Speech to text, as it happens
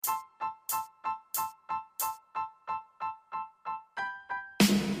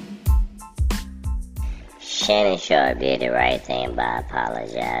Shannon Sharp did the right thing by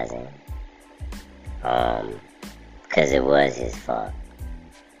apologizing. Because it was his fault.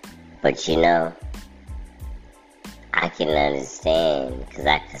 But you know, I can understand, because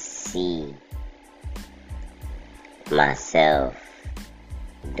I could see myself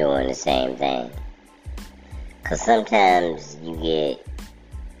doing the same thing. Because sometimes you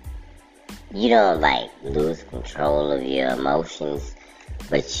don't like lose control of your emotions,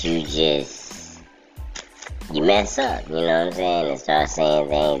 but you mess up, you know what I'm saying, and start saying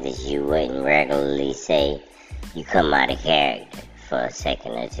things that you wouldn't regularly say. You come out of character for a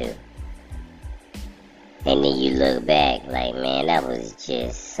second or two. And then you look back like, man, that was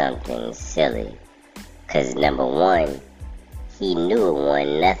just something silly. Because number one, he knew it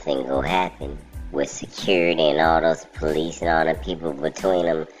wasn't nothing gonna happen with security and all those police and all the people between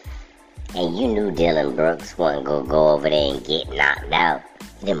them. And you knew Dylan Brooks wasn't gonna go over there and get knocked out.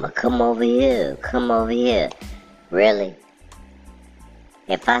 Then, but come over here. Really?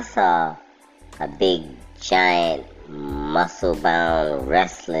 If I saw a big, giant, muscle-bound,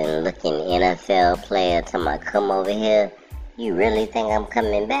 wrestling-looking NFL player tell me, come over here, you really think I'm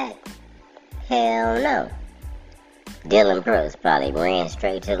coming back? Hell no. Dylan Brooks probably ran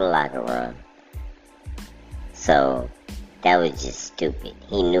straight to the locker room. So, that was just stupid.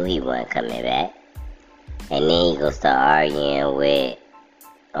 He knew he wasn't coming back. And then he gonna start arguing with,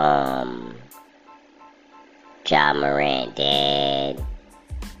 Ja Morant dad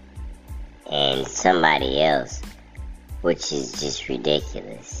and somebody else, which is just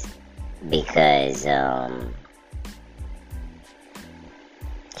ridiculous because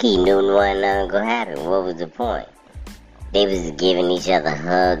he knew nothing gonna happen. What was the point? They was giving each other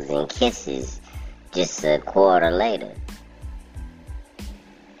hugs and kisses just a quarter later.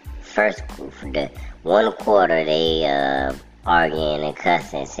 The one quarter they arguing and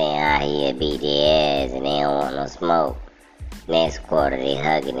cussing, saying how he'll beat their ass and they don't want no smoke. Next quarter they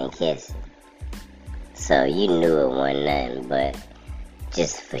hugging and kissing. So you knew it wasn't nothing but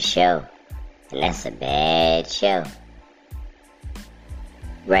just for show. And that's a bad show.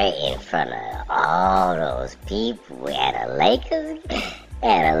 Right in front of all those people at a Lakers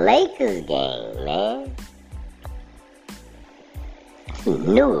game, man. He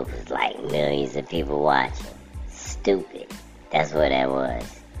knew it was like millions of people watching. Stupid. That's what that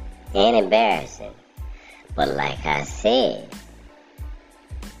was. And embarrassing. But like I said,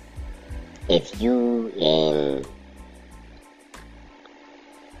 if your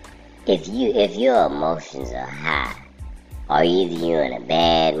emotions are high, or either you're in a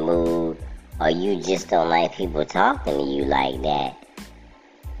bad mood, or you just don't like people talking to you like that,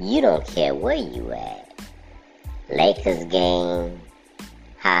 you don't care where you at. Lakers game,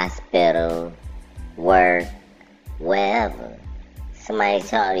 hospital, work, wherever. Somebody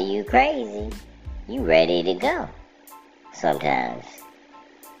talk to you crazy, you ready to go sometimes.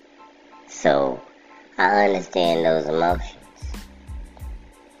 So, I understand those emotions.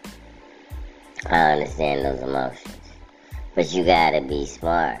 But you gotta be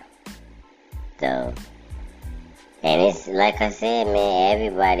smart, though. And it's like I said, man,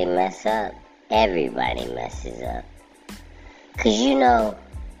 everybody mess up. Everybody messes up. 'Cause you know,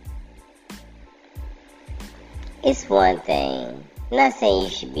 it's one thing. I'm not saying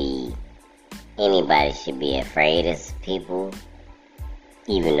anybody should be afraid of people.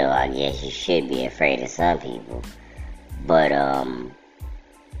 Even though I guess you should be afraid of some people. But,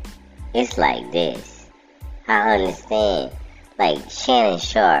 it's like this. I understand. Like, Shannon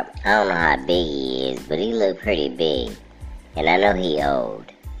Sharp, I don't know how big he is, but he look pretty big. And I know he old.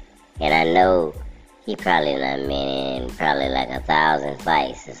 And I know he probably done been in probably like 1,000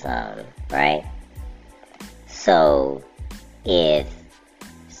 fights or something, right? So, if,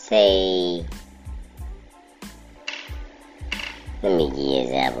 say, let me give you an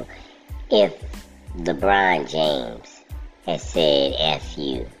example. If LeBron James had said F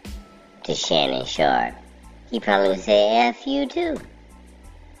you to Shannon Sharp, he probably would say F you too.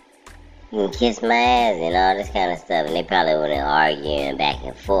 You can kiss my ass and all this kind of stuff, and they probably wouldn't arguing back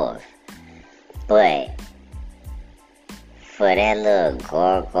and forth. But for that little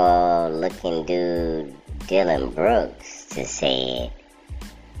gargoyle looking dude, Dylan Brooks, to say it,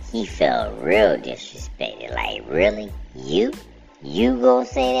 he felt real disrespected. Like, really? You gonna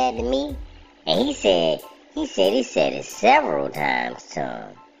say that to me? And he said it several times to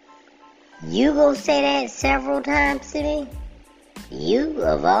him. You gonna say that several times to me? You,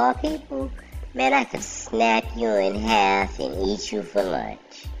 of all people? Man, I could snap you in half and eat you for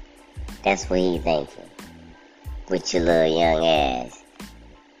lunch. That's what he thinking. With your little young ass.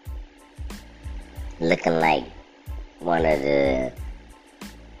 Looking like one of the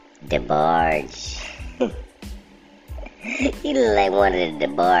DeBarge He looked like one of the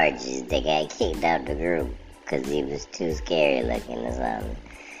barges that got kicked out the group because he was too scary looking or something.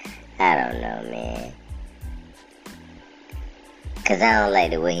 I don't know, man. Because I don't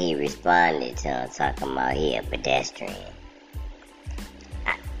like the way he responded to him, talking about he a pedestrian.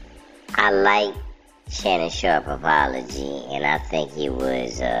 I like Shannon Sharp apology, and I think he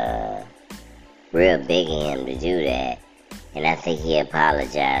was real big of him to do that. And I think he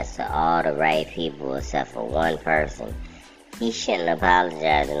apologized to all the right people except for one person. He shouldn't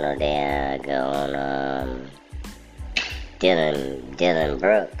apologize to no damn on Dylan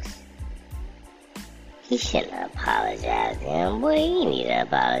Brooks. He shouldn't apologize to him. Boy, he need to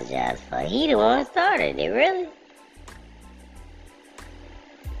apologize for. He the one started it, really.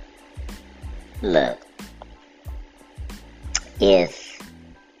 Look, if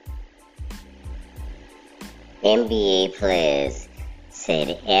NBA players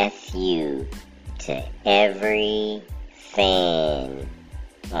said F you to every fan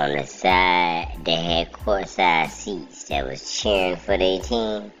on the side that had courtside seats that was cheering for their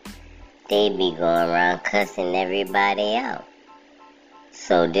team, they'd be going around cussing everybody out.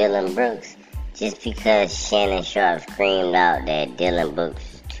 So Dylan Brooks, just because Shannon Sharp screamed out that Dylan Brooks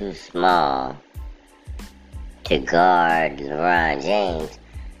was too small to guard LeBron James,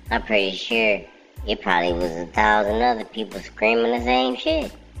 I'm pretty sure it probably was 1,000 other people screaming the same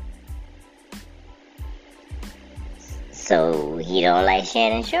shit. So he don't like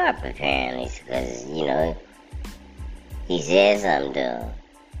Shannon Sharp apparently, because, you know, he said something to him.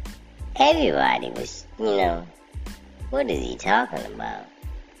 Everybody was, you know, what is he talking about?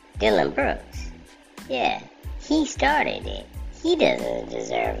 Dylan Brooks. Yeah, he started it. He doesn't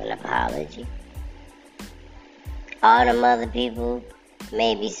deserve an apology. All them other people,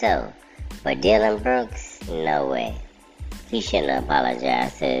 maybe so. But Dylan Brooks, no way. He shouldn't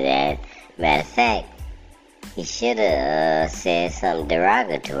apologize to that. Matter of fact, he should have said something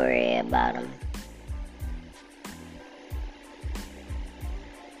derogatory about him.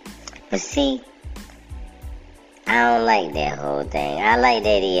 But see, I don't like that whole thing. I like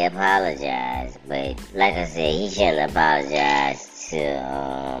that he apologized, but like I said, he shouldn't apologize to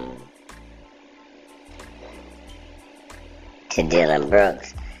Dylan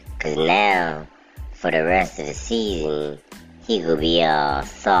Brooks, because now, for the rest of the season, he could be all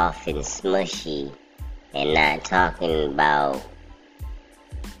soft and smushy and not talking about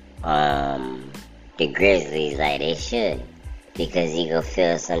the Grizzlies like they should, because he gonna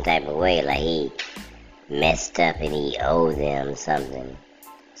feel some type of way like he messed up and he owed them something.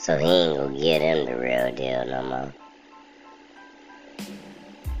 So he ain't gonna give them the real deal no more.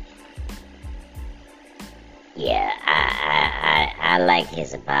 Yeah, I like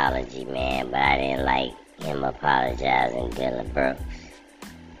his apology, man, but I didn't like him apologizing to Dylan Brooks.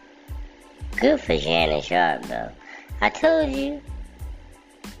 Good for Shannon Sharp, though. I told you,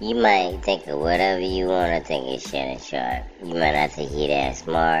 you might think of whatever you want to think of Shannon Sharp. You might not think he that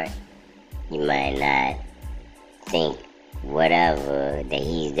smart. You might not think whatever, that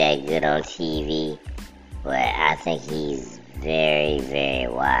he's that good on TV. But I think he's very, very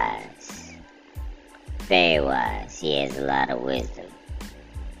wise. Very wise. He has a lot of wisdom.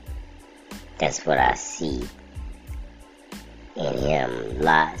 That's what I see in him.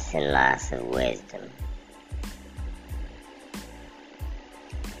 Lots and lots of wisdom.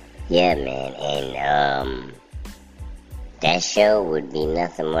 Yeah, man. And that show would be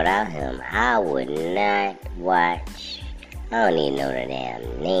nothing without him. I would not watch. I don't even know the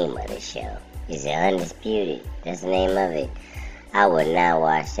damn name of the show. Is it Undisputed? That's the name of it. I would not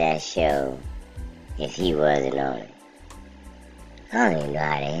watch that show if he wasn't on it. I don't even know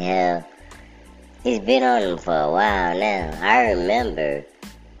how the hell. He's been on them for a while now. I remember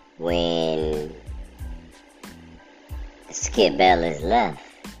when Skip Bayless left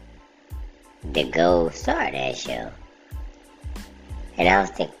to go start that show. And I was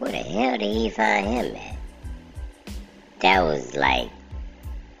thinking, where the hell did he find him at? That was like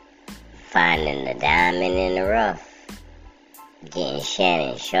finding the diamond in the rough. Getting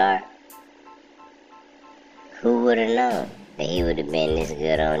Shannon Sharp. Who would have known that he would have been this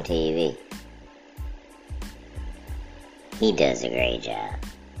good on TV? He does a great job.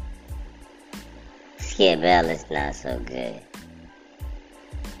 Skip Bayless not so good.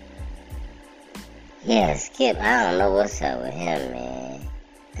 Yeah, Skip, I don't know what's up with him, man.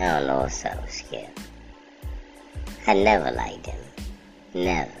 I don't know what's up with Skip. I never liked him.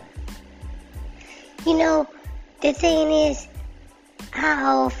 Never. You know, the thing is, I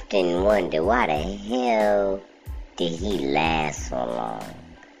often wonder why the hell did he last so long?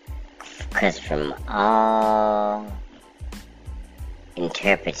 Because from all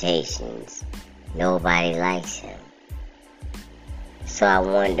interpretations, nobody likes him. So I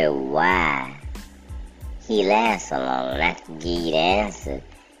wonder why he lasts so long. And I can give you the answer.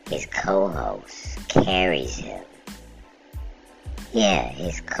 His co-host carries him. Yeah,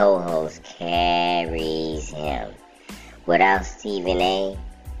 his co-host carries him. Without Stephen A.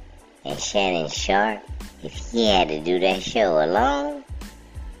 and Shannon Sharpe, if he had to do that show alone,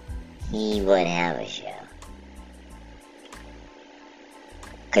 he wouldn't have a show.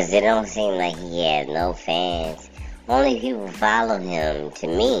 Because it don't seem like he has no fans. Only people follow him, to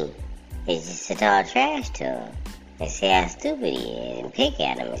me, is just to talk trash to him and say how stupid he is and pick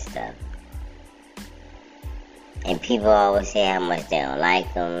at him and stuff. And people always say how much they don't like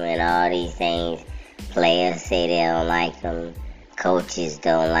him and all these things. Players say they don't like him. Coaches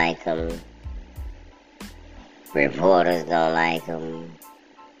don't like him. Reporters don't like him.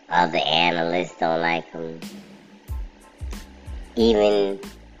 Other analysts don't like him. Even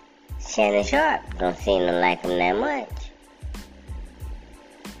Shannon Sharpe don't seem to like him that much.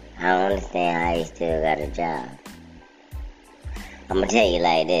 I don't understand how he still got a job. I'm gonna tell you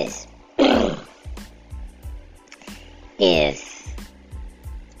like this. If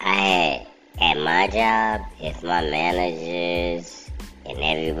I had, at my job, if my managers and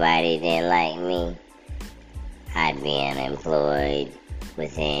everybody didn't like me, I'd be unemployed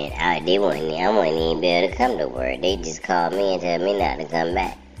within, I wouldn't even be able to come to work. They just call me and tell me not to come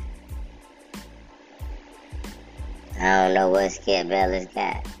back. I don't know what Skip Bayless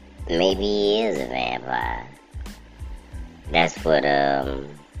got. Maybe he is a vampire. That's what,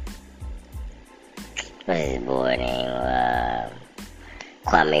 what's his boy name?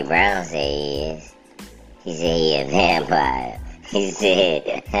 Kwame Brown said he is. He said he a vampire. He said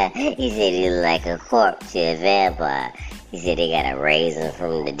he look like a corpse to a vampire. He said they gotta raise him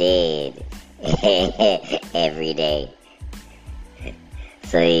from the dead every day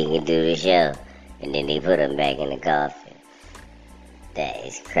so he can do the show. And then they put him back in the coffin. That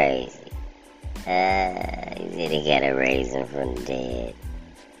is crazy. He said they gotta raise him from the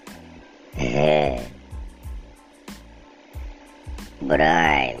dead. But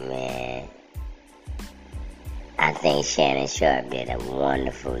alright, man. I think Shannon Sharpe did a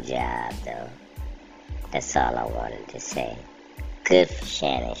wonderful job, though. That's all I wanted to say. Good for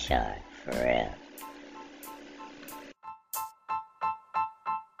Shannon Sharpe, for real.